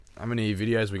How many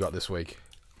videos we got this week?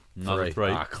 Another 3.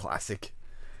 Ah, classic.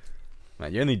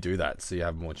 Mate, you only do that so you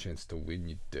have more chance to win,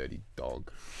 you dirty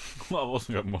dog. Well, I've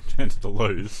also got more chance to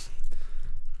lose.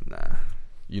 Nah.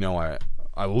 You know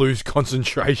I lose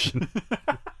concentration.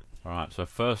 Alright, so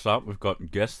first up, we've got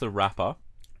Guess the Rapper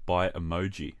by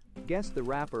Emoji. Guess the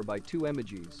rapper by 2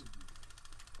 emojis.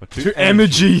 By Two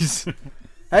emojis.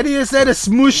 How do you say the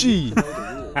smushy?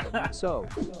 So,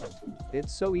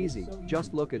 it's so easy.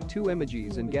 Just look at 2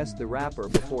 emojis and guess the rapper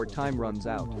before time runs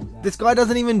out. This guy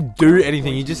doesn't even do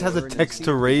anything. He just has a Learn and text see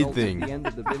to the read results at thing. the end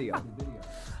of the video.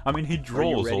 I mean, he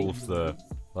draws ready? all of the,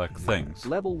 like, things.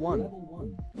 Level 1.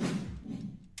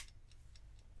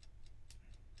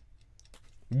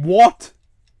 What?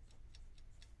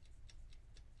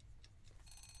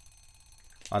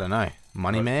 I don't know.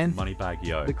 Money man? Moneybag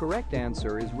Yo. The correct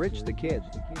answer is Rich the Kid.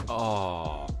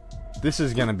 Oh. This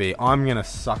is gonna be. I'm gonna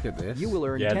suck at this. You will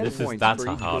earn Yeah, 10 points that's for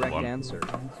a each hard correct one. answer.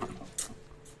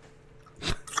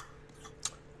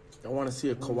 I want to see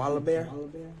a koala bear.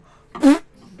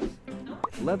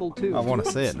 Level 2. I want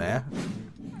to see it now.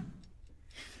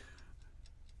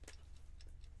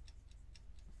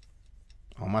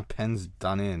 Oh, my pen's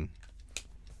done in.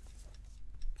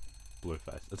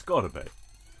 Blueface. It's gotta be.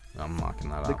 I'm marking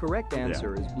that The up. correct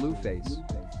answer is Blueface.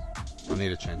 I need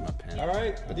to change my pen. All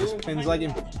right. But this pen's like.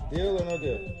 Deal or no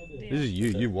deal? This is you.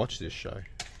 You watch this show.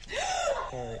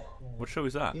 What show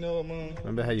is that? You know what, man?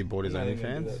 Remember how you bought his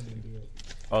OnlyFans?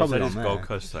 Oh, is probably that his on Gold there.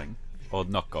 Coast thing? Or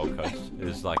not Gold Coast.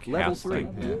 It's like Level house 3.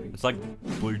 thing. Yeah. It's like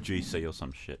Blue GC or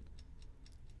some shit.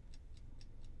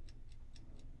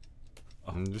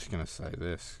 I'm just gonna say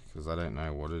this because I don't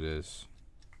know what it is.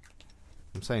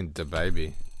 I'm saying da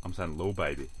baby. I'm saying Lil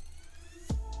Baby.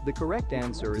 The correct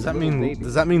answer Does is that Little mean? Baby.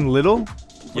 Does that mean little?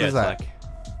 What Yeah, is it's that? like...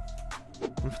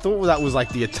 I thought that was like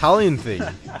the Italian thing.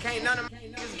 Can't none of my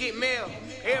niggas get mail.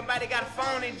 Everybody got a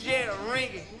phone in jail,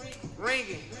 ringing.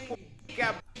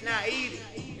 Got now eat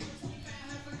it.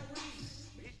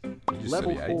 You just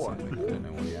Level said he ate 4. something. I don't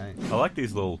know what he ate. I like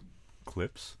these little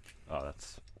clips. Oh,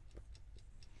 that's...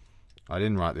 I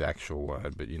didn't write the actual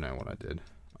word, but you know what I did.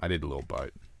 I did Lil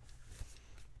Boat.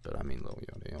 But I mean Lil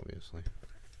Yachty, obviously.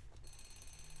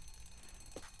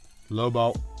 Lil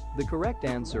Boat. The correct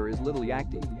answer is Little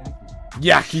Yachty.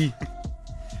 Yaki!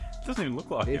 It doesn't even look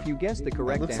like If him. you guessed the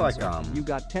correct looks answer, like, you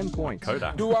got 10 points.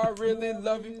 Kodak. Do I really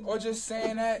love you or just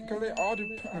saying that? Cause it all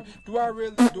depends. Do I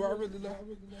really love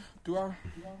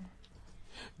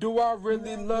Do I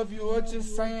really love you or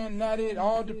just saying that? It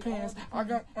all depends. I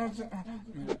got.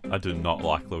 I do not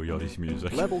like Lil Yachty's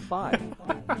music. Level 5.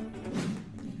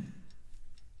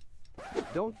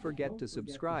 Don't forget to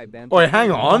subscribe and... Oi,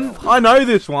 hang on! I know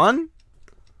this one!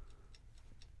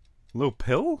 Lil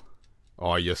Pill?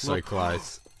 Oh, you're so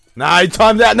close. Nah, he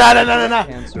timed out. Nah.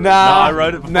 Answer. Nah, I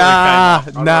wrote it before it came up. I wrote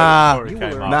it Nah, before it You came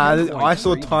will up. nah. 10 I points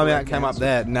saw for each timeout correct came up answer.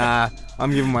 there. Nah,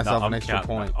 I'm giving No, myself I'm an extra counting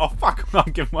point. that. Oh, fuck.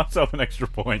 I'm giving myself an extra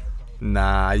point.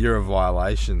 Nah, you're a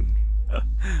violation. How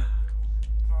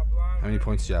many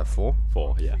points do you have? 4?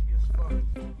 4, yeah.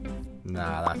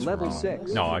 Nah, that's Level wrong.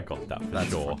 6. No, I got that for That's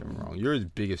sure. fucking wrong. You're his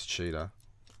biggest cheater.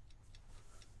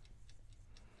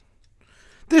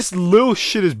 This little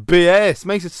shit is BS.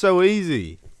 Makes it so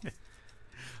easy.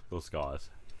 Those guys.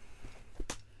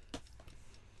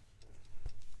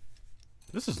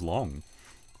 This is long.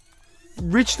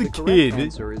 Rich the The correct Kid.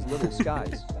 answer is Little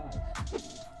Skies.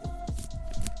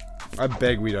 I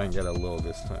beg we don't get a little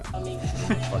this time.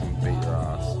 Fucking beat your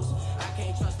ass.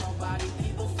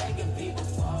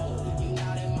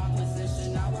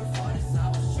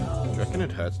 Do you reckon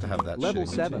it hurts to have that Level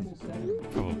shit? 7.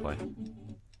 Probably.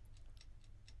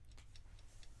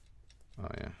 Oh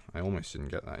yeah, I almost didn't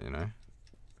get that. You know,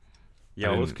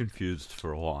 Yeah, I was didn't- confused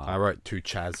for a while. I wrote 2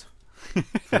 Chaz.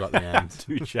 Forgot the end.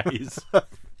 2 J's.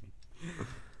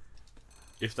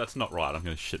 If that's not right, I'm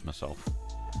going to shit myself.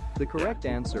 The correct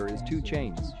answer is 2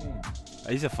 Chains.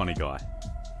 He's a funny guy.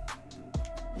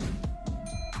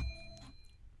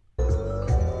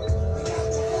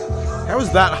 How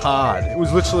was that hard? It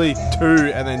was literally 2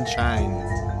 and then chains.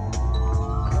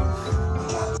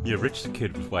 Yeah, Rich the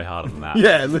Kid was way harder than that.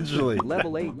 Yeah, literally.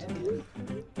 Level 8.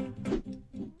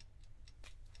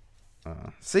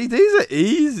 See, these are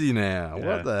easy now. Yeah.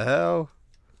 What the hell?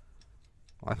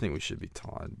 I think we should be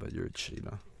tied, but you're a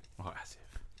cheater. Oh, as if.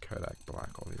 Kodak Black,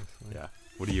 obviously. Yeah.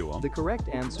 What do you want? The correct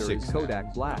answer 6 is now.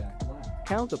 Kodak Black.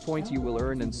 Count the points you will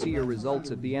earn and see your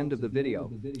results at the end of the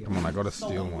video. Come on, I gotta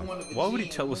steal one. Why would he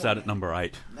tell us that at number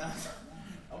 8? I'm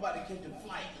about to catch a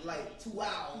flight in like 2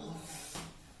 hours.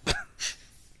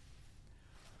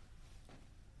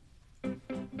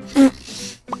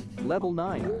 Level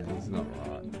 9. It's not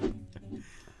right.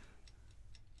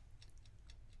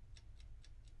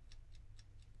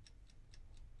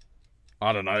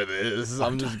 I don't know this.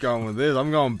 I'm just going with this. I'm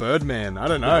going Birdman. I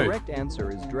don't The know. correct answer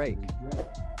is Drake.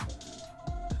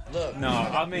 Look. No,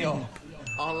 I mean,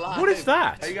 Online. what is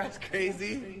that? Are you guys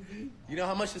crazy? You know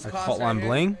how much this Like costs? Hotline right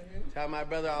Bling. Here? Tell my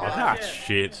brother. Ah,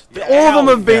 shit. All of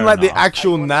them have been Fair like the enough.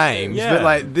 actual names, Yeah. but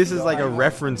like this is like a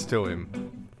reference to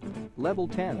him. Level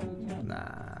 10.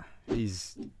 Nah,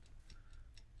 he's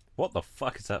What the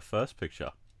fuck is that first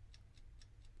picture?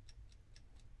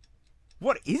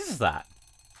 What is that?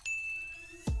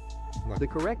 The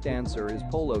correct answer is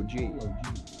Polo G.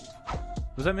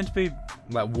 Was that meant to be?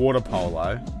 like water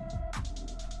polo.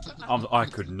 I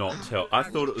could not tell. I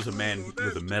thought it was a man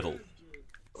with a medal.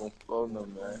 Don't flow no,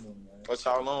 man. What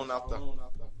y'all on out there?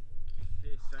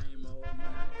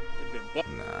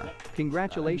 Nah.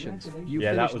 Congratulations, you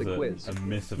Yeah, that finished was the quiz. a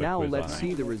miss of a Now quiz. let's I see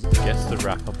think. the results. Guess the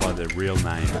rapper by their real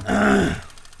name.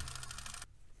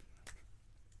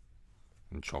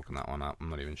 I'm chalking that one up. I'm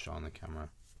not even showing the camera.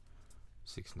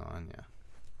 6'9",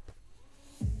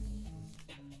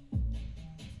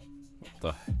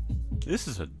 yeah. This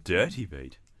is a dirty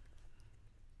beat.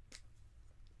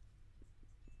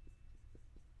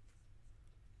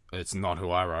 It's not who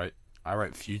I wrote. I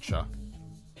wrote Future.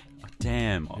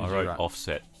 Damn, I Who's wrote right?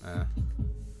 Offset.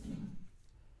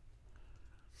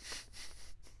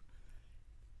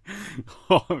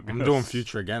 I'm doing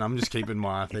Future again. I'm just keeping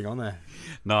my thing on there.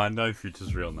 No, I know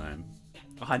Future's real name.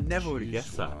 I never would have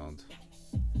guessed that. World.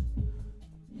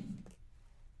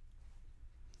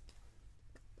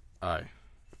 Oh.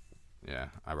 Yeah,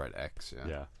 I wrote X, yeah.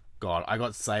 Yeah. God, I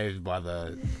got saved by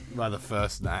the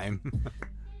first name.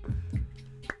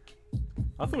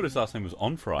 I thought his last name was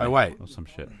On Friday. Oh, wait. Or some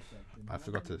shit. I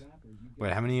forgot to...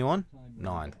 Wait, how many are you on?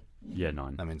 9. Yeah,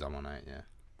 9. That means I'm on 8, yeah.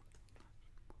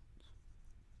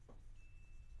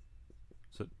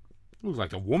 Is it Looks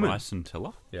like a woman. Bryson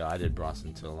Tiller? Yeah, I did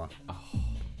Bryson Tiller.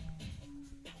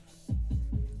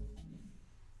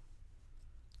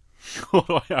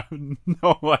 I have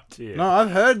no idea. No,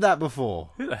 I've heard that before.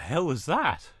 Who the hell is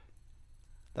that?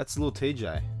 That's Lil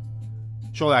TJ.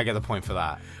 Surely I get the point for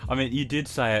that. I mean, you did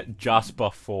say it just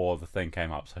before the thing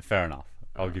came up, so fair enough.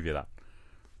 I'll give you that.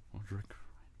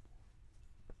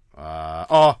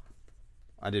 I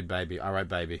did Baby. I wrote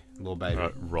Baby. Lil Baby.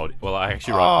 Roddy. Well, I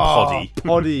actually wrote Poddy.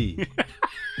 Poddy.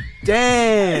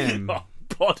 Damn. Oh,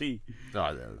 Poddy.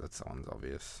 Oh, yeah, that one's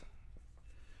obvious.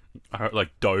 I wrote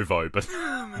like Dovo, but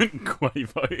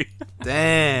Quavo.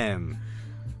 Damn.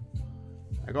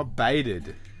 I got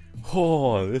baited.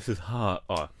 Oh, this is hard.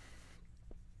 Oh.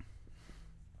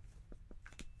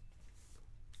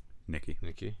 Nikki.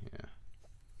 Nikki, yeah.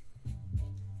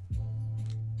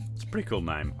 It's a pretty cool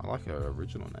name. I like her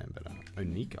original name better.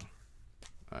 Onika.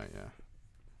 Oh, yeah.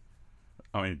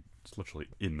 I mean, it's literally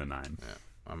in the name. Yeah.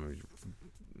 I'm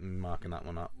marking that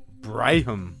one up.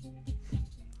 Braham.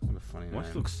 What a funny Why does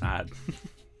name. it look sad?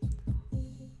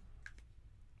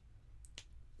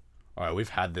 Alright, we've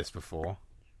had this before.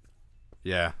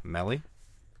 Yeah, Melly.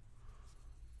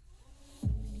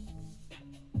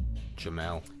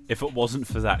 Jamel. If it wasn't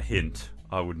for that hint,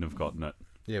 I wouldn't have gotten it.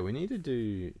 Yeah, we need to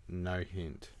do no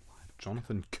hint.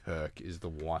 Jonathan Kirk is the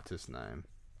whitest name.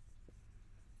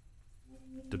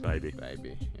 The baby.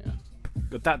 Baby, yeah.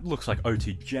 But that looks like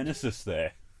OT Genesis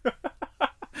there.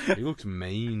 He looks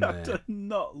mean That there. does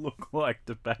not look like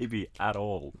the baby at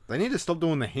all. They need to stop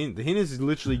doing the hint. The hint is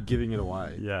literally giving it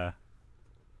away. Yeah.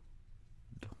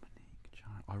 Dominique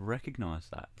Giant. I recognise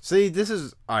that. See, this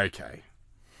is... Okay.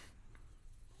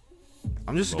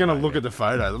 I'm just Well, going to look maybe. at the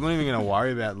photos. I'm not even going to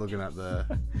worry about looking at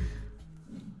the...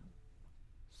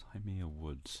 Simea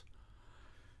Woods.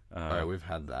 Oh, we've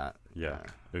had that. Yeah,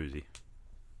 Uzi.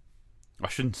 I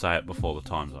shouldn't say it before the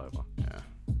time's over. Yeah.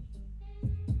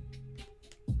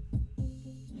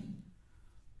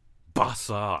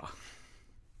 Bassa.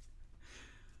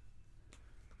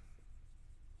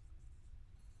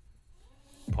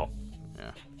 Pop.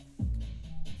 Yeah.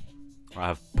 I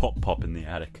have Pop in the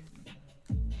attic.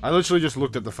 I literally just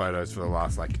looked at the photos for the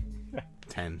last,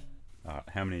 10, Alright,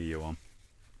 how many are you on?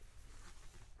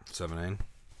 17.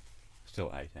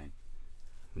 Still 18.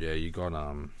 Yeah, you got,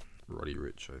 Roddy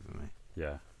Rich over me.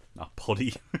 Yeah.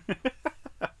 Poddy.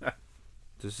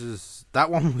 That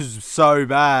one was so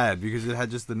bad because it had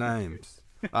just the names.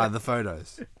 The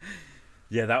photos.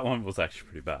 Yeah, that one was actually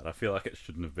pretty bad. I feel like it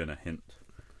shouldn't have been a hint.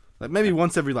 Like maybe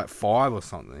once every 5 or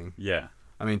something. Yeah.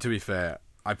 I mean, to be fair,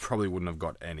 I probably wouldn't have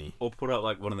got any. Or put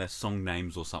out one of their song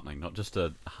names or something, not just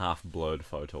a half blurred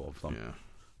photo of them.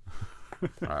 Yeah.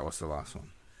 Alright, what's the last one?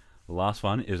 The last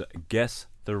one is guess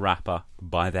the rapper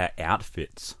by their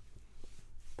outfits.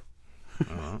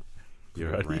 Alright. You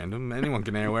ready? Random. Anyone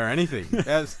can wear anything.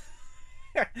 Yes.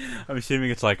 I'm assuming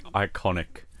it's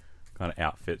iconic kind of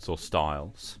outfits or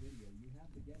styles.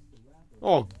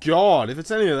 Oh God! If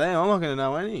it's any of them, I'm not going to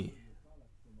know any.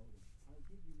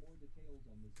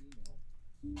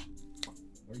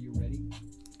 Are you ready?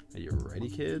 Are you ready,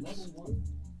 kids?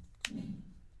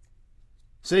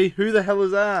 See, who the hell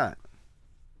is that?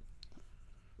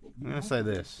 I'm going to say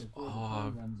this.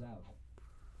 Oh,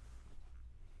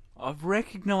 I've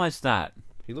recognised that.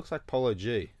 He looks like Polo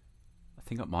G. I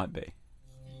think it might be.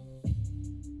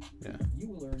 Yeah. You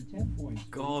will earn 10 points.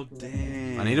 God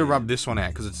damn. I need to rub this one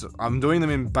out because I'm doing them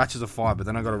in batches of 5, but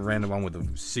then I got a random one with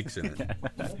a 6 in it.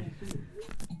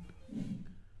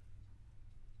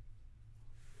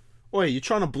 Oi, you're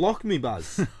trying to block me,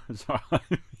 Buzz. Sorry.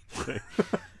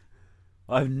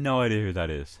 I have no idea who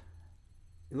that is.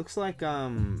 It looks like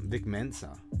Vic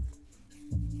Mensa.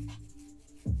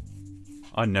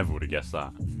 I never would have guessed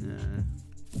that. Yeah.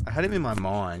 I had him in my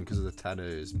mind because of the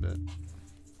tattoos, but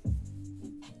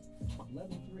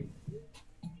Level 3.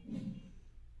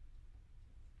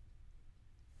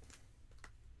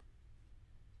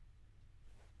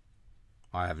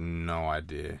 I have no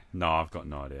idea. No, I've got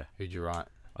no idea. Who'd you write?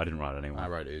 I didn't write anyone. I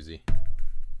wrote Uzi.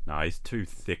 No, he's too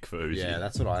thick for Uzi. Yeah,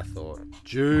 that's what I thought.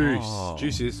 Juice. Oh.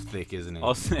 Juice is thick, isn't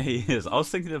he? He is. I was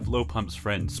thinking of Lil Pump's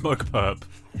friend, Smoke Perp.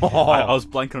 Oh. I was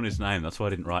blanking on his name. That's why I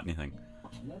didn't write anything.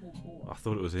 Level 4. I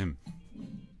thought it was him.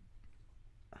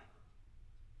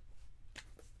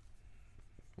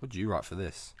 What'd you write for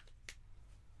this?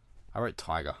 I wrote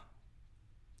Tiger.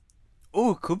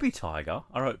 Oh, it could be Tiger.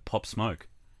 I wrote Pop Smoke.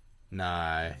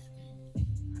 No.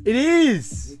 It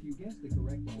is! If you guess the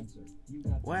correct answer, you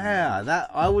got Wow, that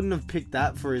I wouldn't have picked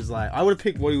that for his like. I would have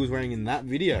picked what he was wearing in that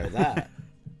video. That.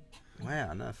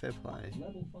 Wow, no, fair play.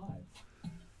 level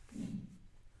 5.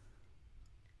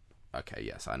 Okay,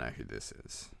 yes, I know who this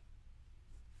is.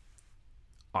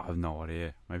 I have no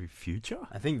idea. Maybe Future?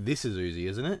 I think this is Uzi,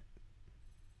 isn't it?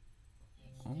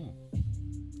 Oh.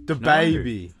 The No.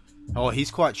 baby. Oh,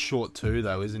 he's quite short too,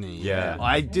 though, isn't he? Yeah.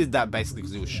 I did that basically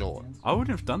because he was short. I wouldn't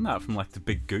have done that from like the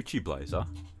big Gucci blazer.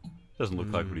 Doesn't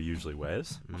look like what he usually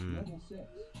wears. Level 6.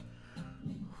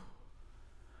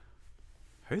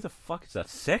 Who the fuck is that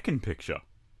second picture?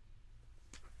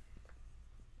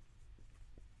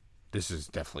 This is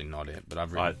definitely not it, but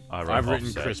I've I written, wrote I've written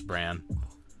Offset. Chris Brown.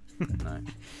 No.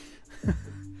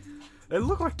 They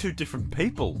look like two different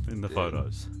people in the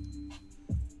photos.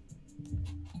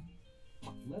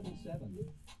 Level 7.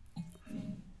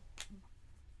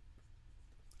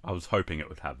 I was hoping it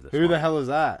would have this Who one. the hell is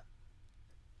that?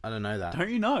 I don't know that. Don't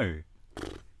you know?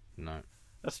 No.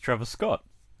 That's Travis Scott.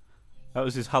 That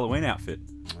was his Halloween outfit.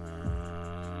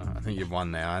 I think you've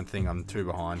won now. I think I'm 2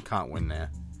 behind. Can't win now.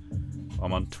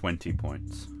 I'm on 20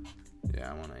 points.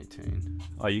 Yeah, I'm on 18.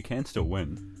 Oh, you can still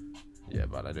win. Yeah,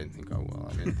 but I don't think I will.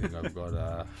 I don't think I've got.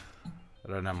 I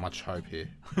don't have much hope here.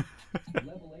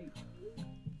 Level 8.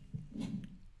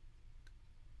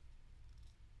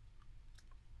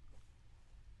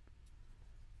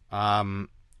 I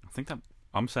think that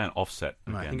I'm saying Offset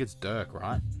No, again. I think it's Dirk,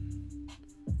 right?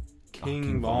 King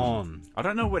King Von. I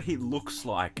don't know what he looks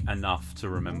like enough to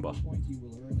remember. How many points you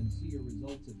will earn and see your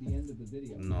results at the end of the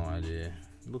video. No idea.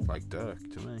 Looked like Dirk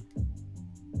to me.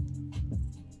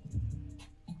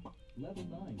 Level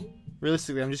 9.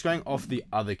 Realistically, I'm just going off the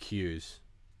other cues.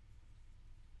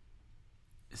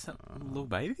 Is that Lil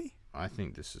Baby? I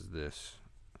think this is this.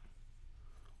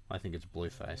 I think it's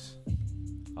Blueface.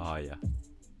 Oh, yeah.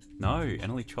 No,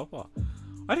 Annalie Chopper.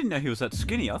 I didn't know he was that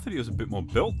skinny. I thought he was a bit more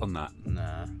built than that.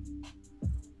 Nah.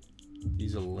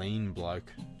 He's a lean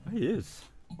bloke. He is.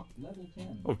 Level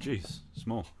 10. Oh, jeez.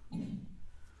 Small.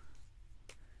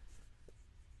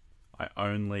 I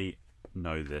only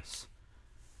know this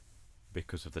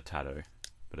because of the tattoo,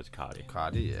 but it's Cardi.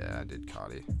 Cardi? Yeah, I did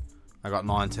Cardi. I got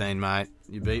 19, mate.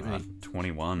 You beat me.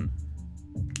 21.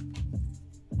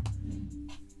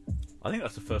 I think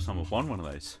that's the first time I've won one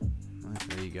of these.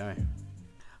 There you go.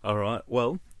 Alright,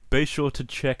 well, be sure to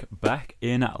check back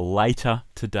in later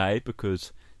today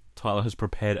because Tyler has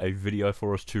prepared a video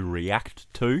for us to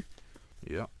react to.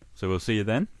 Yep. So we'll see you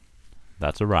then.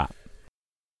 That's a wrap.